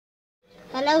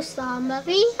Hello, Star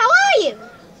Buffy. How are you?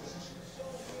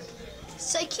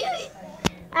 So cute.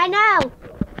 I know.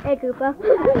 Hey, Cooper.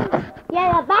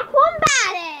 Yeah, you're back from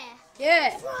battle.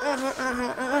 Yeah.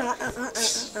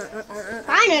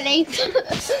 Finally.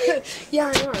 Yeah,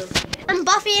 I know. And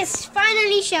Buffy is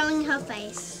finally showing her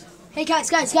face. Hey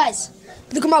guys.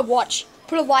 Look at my watch.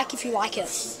 Put a like if you like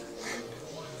it.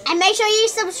 And make sure you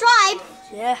subscribe.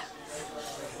 Yeah.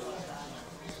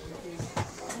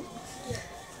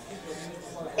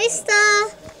 Mister.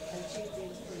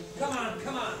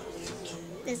 Come on.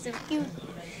 There's a few.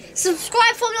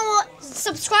 Subscribe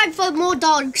for more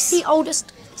dogs. The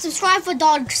oldest. Subscribe for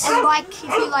dogs. And like if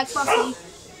you like Buffy.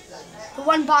 The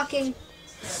one barking.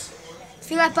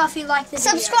 If you like Buffy, like this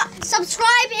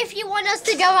Subscribe if you want us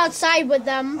to go outside with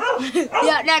them.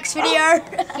 Yeah, next video.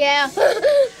 Yeah.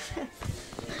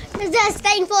 They're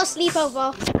staying for a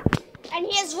sleepover. And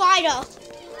here's Ryder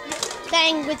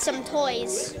playing with some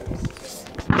toys.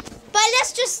 But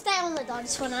let's just stay on the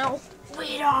dogs for now.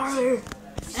 We are.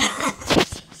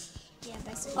 Yeah,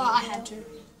 basically. Oh, I had to.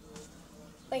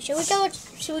 Wait, should we go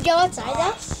outside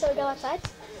now? Should we go outside?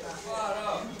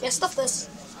 Yeah, stuff this.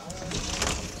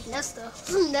 No stuff.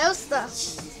 No stuff.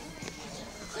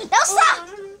 No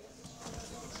stuff!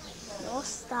 No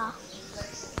stuff.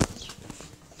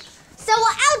 So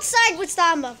we're outside with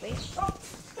Star and Buffy.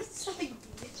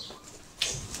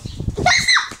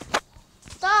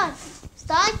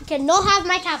 Star, you cannot have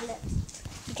my tablet.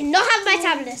 You cannot have my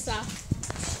tablet, Star.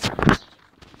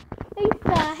 Hey,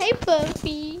 Star. Hey,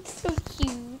 Buffy. So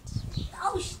cute.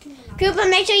 Cooper,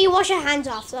 make sure you wash your hands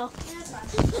off, though.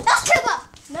 That's Cooper!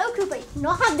 No, Cooper, you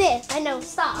cannot have this. I know,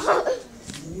 stop.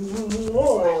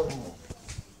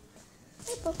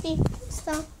 Hey, Buffy.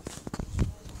 Stop.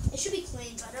 It should be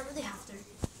clean, but I don't really have to.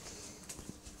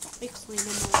 Be clean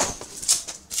and all.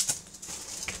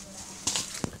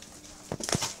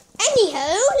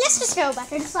 Anyhow, let's just go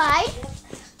back inside.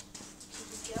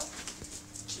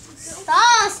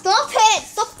 Stop it!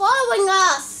 Stop following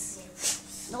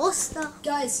us! No, stop.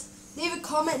 Guys, leave a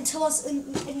comment and tell us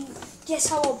and guess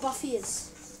how old Buffy is.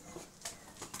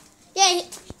 Yeah,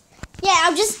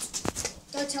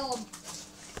 Don't tell them.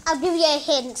 I'll give you a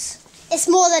hint. It's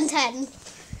more than 10.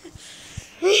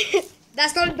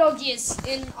 That's not in dog years,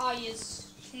 in our years.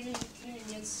 Human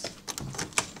years.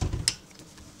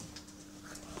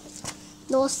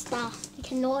 No, Star. You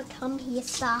cannot come here,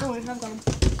 Star. Don't worry, I'm gone.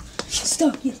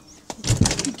 Stop, yeah.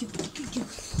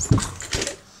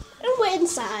 And we're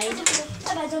inside.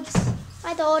 Bye, dogs.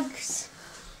 Hi, dogs.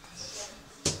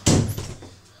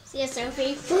 See ya,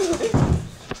 Sophie.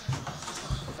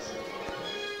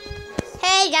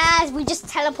 Hey, guys. We just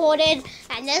teleported.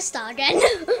 And there's Star again.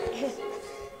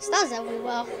 Star's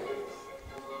everywhere.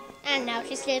 And now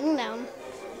she's getting down.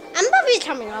 And Buffy's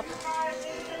coming up.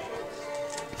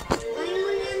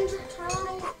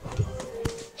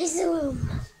 Here's the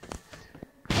room.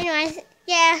 Anyway,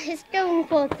 yeah, it's going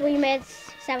for 3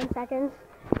 minutes, 7 seconds.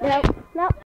 Nope.